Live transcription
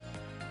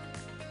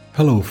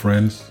Hello,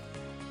 friends.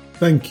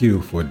 Thank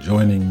you for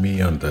joining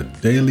me on the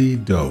Daily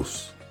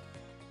Dose.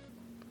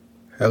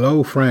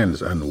 Hello,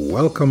 friends, and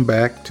welcome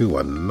back to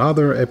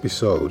another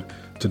episode.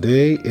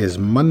 Today is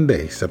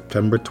Monday,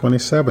 September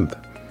 27th,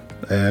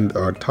 and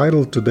our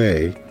title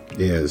today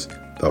is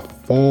The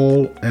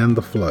Fall and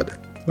the Flood.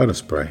 Let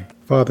us pray.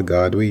 Father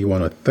God, we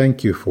want to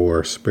thank you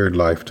for Spirit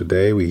Life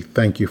today. We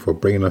thank you for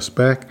bringing us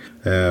back.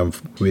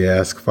 We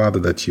ask, Father,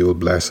 that you will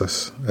bless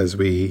us as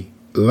we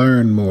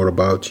learn more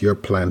about your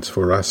plans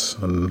for us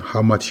and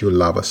how much you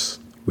love us.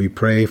 We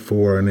pray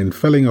for an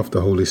infilling of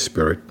the Holy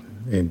Spirit.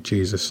 In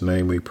Jesus'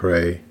 name we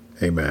pray.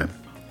 Amen.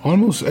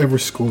 Almost every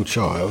school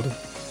child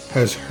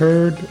has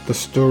heard the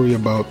story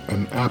about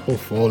an apple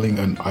falling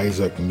on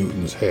Isaac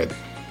Newton's head.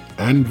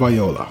 And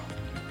Viola,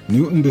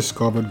 Newton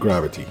discovered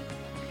gravity.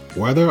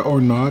 Whether or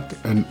not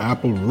an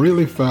apple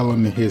really fell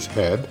on his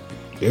head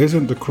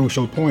isn't the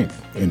crucial point.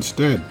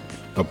 Instead,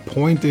 the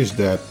point is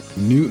that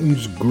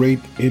Newton's great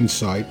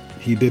insight,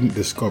 he didn't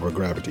discover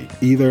gravity.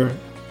 Either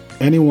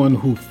anyone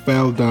who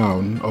fell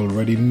down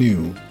already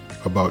knew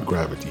about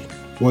gravity,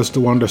 was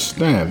to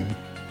understand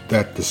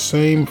that the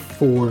same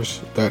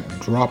force that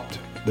dropped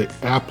the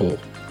apple,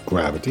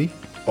 gravity,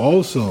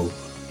 also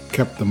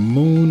kept the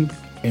moon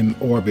in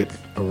orbit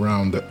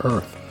around the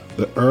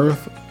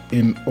earth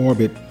in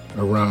orbit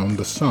around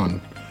the sun,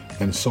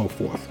 and so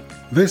forth.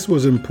 This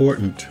was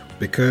important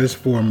because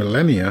for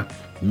millennia,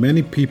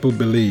 many people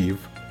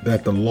believe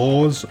that the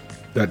laws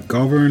that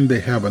govern the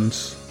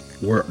heavens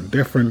were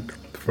different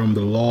from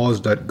the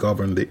laws that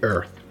govern the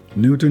earth.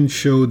 Newton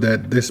showed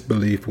that this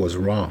belief was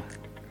wrong.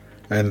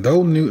 And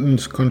though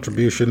Newton's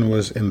contribution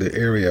was in the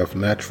area of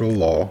natural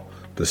law,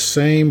 the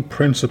same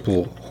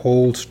principle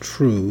holds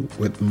true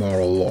with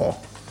moral law.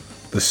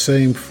 The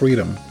same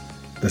freedom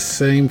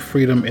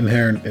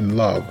inherent in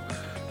love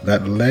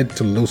that led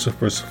to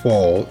Lucifer's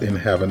fall in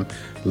heaven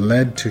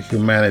led to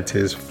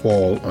humanity's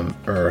fall on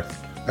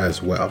earth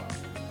as well.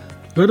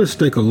 Let us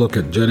take a look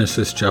at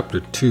Genesis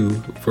chapter 2,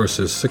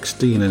 verses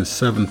 16 and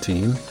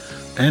 17,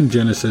 and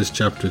Genesis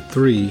chapter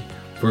 3,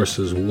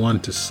 verses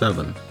 1 to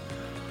 7.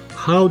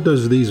 How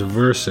does these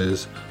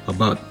verses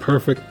about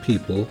perfect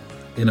people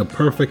in a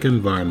perfect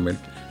environment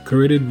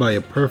created by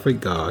a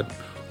perfect God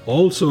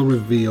also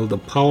reveal the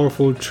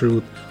powerful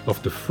truth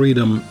of the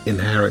freedom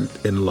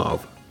inherent in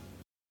love?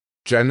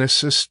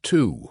 Genesis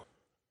 2.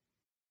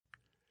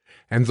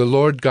 And the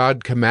Lord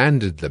God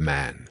commanded the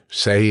man,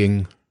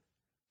 saying,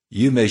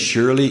 You may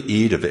surely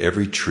eat of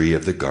every tree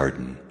of the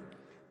garden,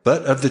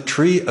 but of the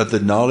tree of the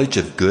knowledge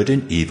of good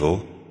and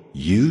evil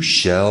you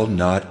shall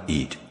not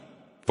eat,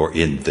 for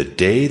in the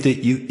day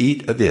that you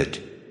eat of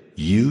it,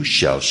 you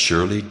shall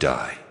surely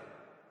die.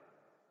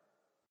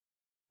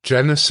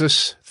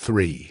 Genesis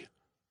 3.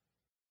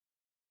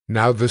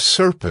 Now the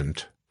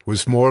serpent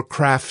was more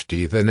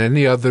crafty than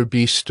any other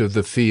beast of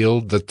the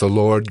field that the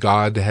Lord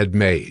God had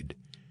made.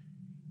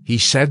 He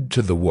said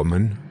to the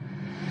woman,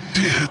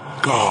 Did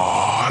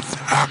God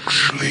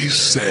actually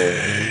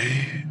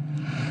say,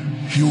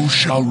 You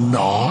shall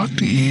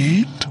not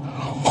eat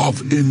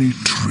of any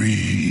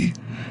tree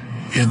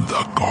in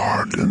the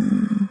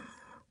garden?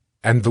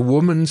 And the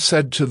woman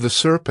said to the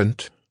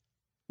serpent,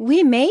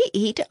 We may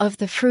eat of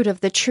the fruit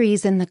of the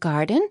trees in the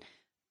garden,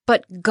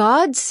 but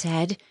God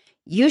said,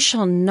 You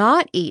shall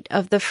not eat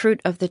of the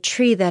fruit of the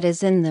tree that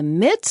is in the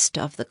midst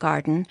of the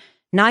garden,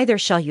 neither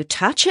shall you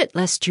touch it,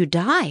 lest you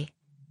die.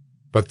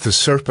 But the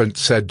serpent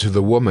said to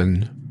the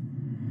woman,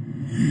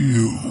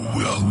 You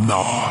will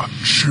not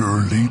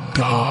surely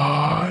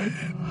die,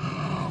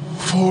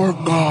 for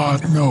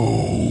God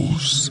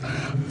knows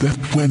that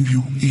when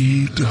you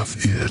eat of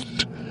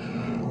it,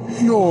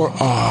 your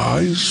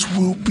eyes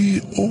will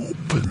be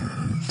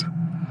opened,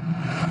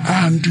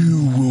 and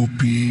you will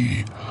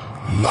be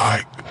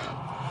like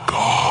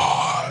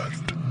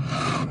God,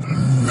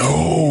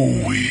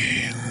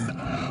 knowing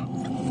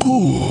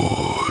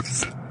good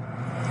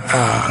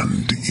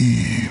and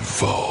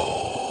evil.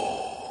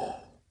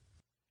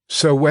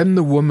 So when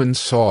the woman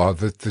saw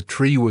that the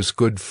tree was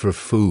good for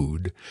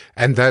food,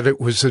 and that it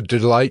was a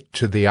delight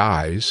to the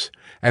eyes,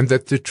 and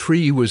that the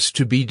tree was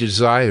to be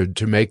desired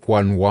to make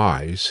one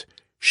wise,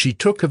 she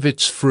took of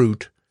its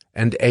fruit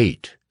and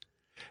ate.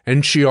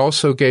 And she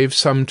also gave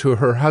some to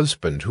her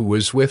husband who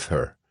was with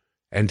her,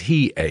 and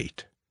he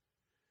ate.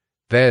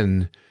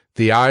 Then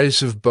the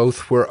eyes of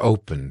both were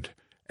opened,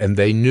 and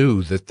they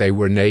knew that they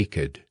were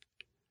naked.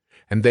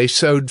 And they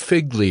sewed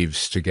fig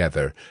leaves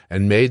together,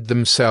 and made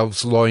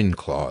themselves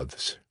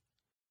loincloths.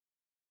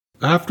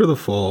 After the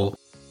fall,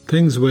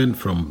 things went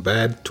from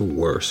bad to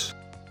worse,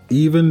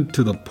 even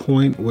to the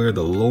point where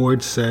the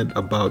Lord said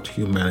about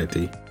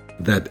humanity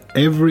that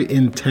every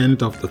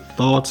intent of the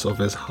thoughts of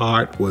his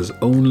heart was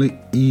only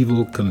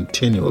evil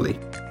continually.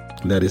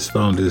 That is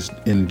found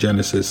in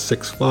Genesis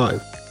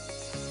 6:5.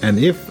 And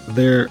if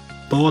their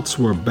thoughts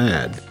were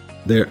bad,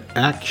 their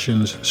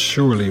actions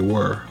surely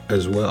were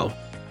as well,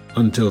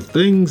 until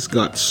things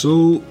got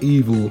so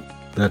evil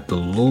that the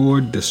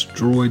Lord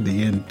destroyed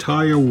the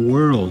entire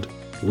world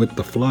with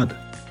the flood.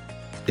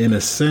 In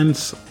a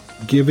sense,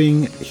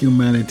 giving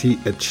humanity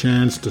a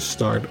chance to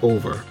start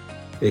over,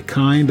 a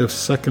kind of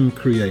second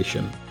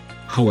creation.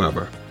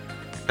 However,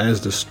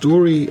 as the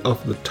story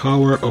of the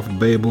Tower of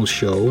Babel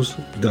shows,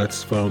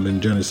 that's found in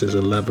Genesis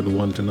 11,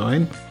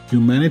 1-9,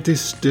 humanity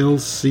still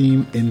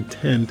seemed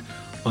intent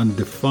on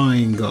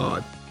defying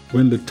God.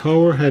 When the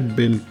tower had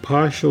been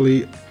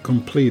partially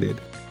completed,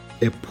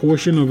 a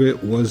portion of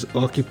it was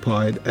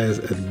occupied as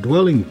a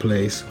dwelling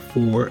place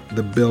for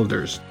the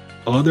builders.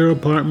 Other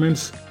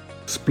apartments,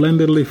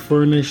 splendidly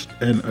furnished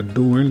and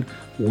adorned,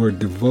 were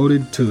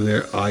devoted to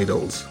their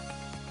idols.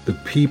 The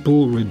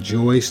people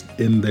rejoiced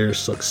in their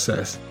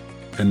success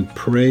and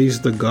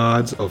praised the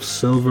gods of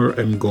silver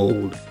and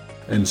gold,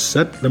 and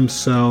set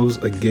themselves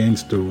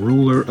against the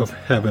ruler of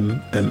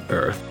heaven and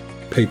earth.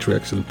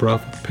 Patriarchs and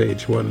Prophets,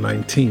 page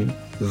 119.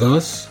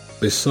 Thus,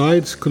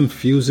 besides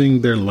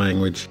confusing their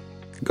language,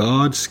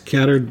 God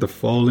scattered the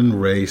fallen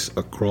race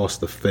across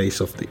the face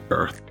of the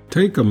earth.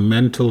 Take a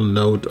mental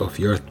note of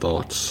your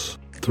thoughts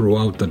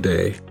throughout the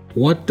day.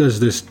 What does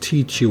this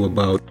teach you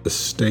about the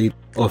state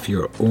of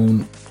your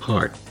own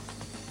heart?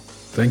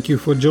 Thank you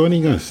for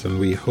joining us, and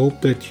we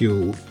hope that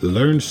you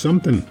learned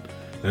something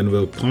and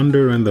will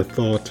ponder on the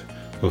thought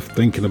of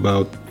thinking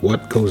about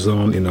what goes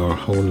on in our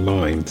own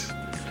minds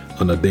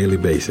on a daily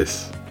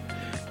basis.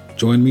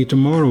 Join me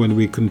tomorrow when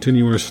we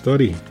continue our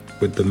study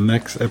with the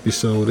next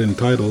episode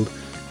entitled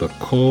The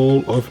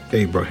Call of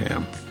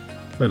Abraham.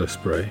 Let us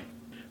pray.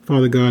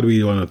 Father God,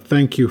 we want to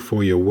thank you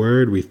for your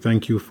word. We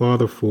thank you,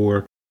 Father,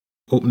 for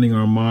opening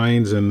our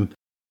minds and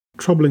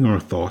troubling our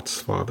thoughts,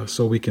 Father,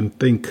 so we can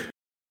think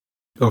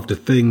of the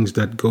things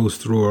that goes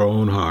through our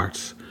own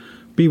hearts.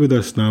 Be with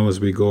us now as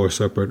we go our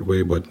separate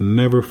way, but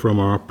never from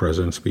our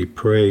presence. We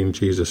pray in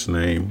Jesus'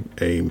 name.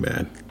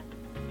 Amen.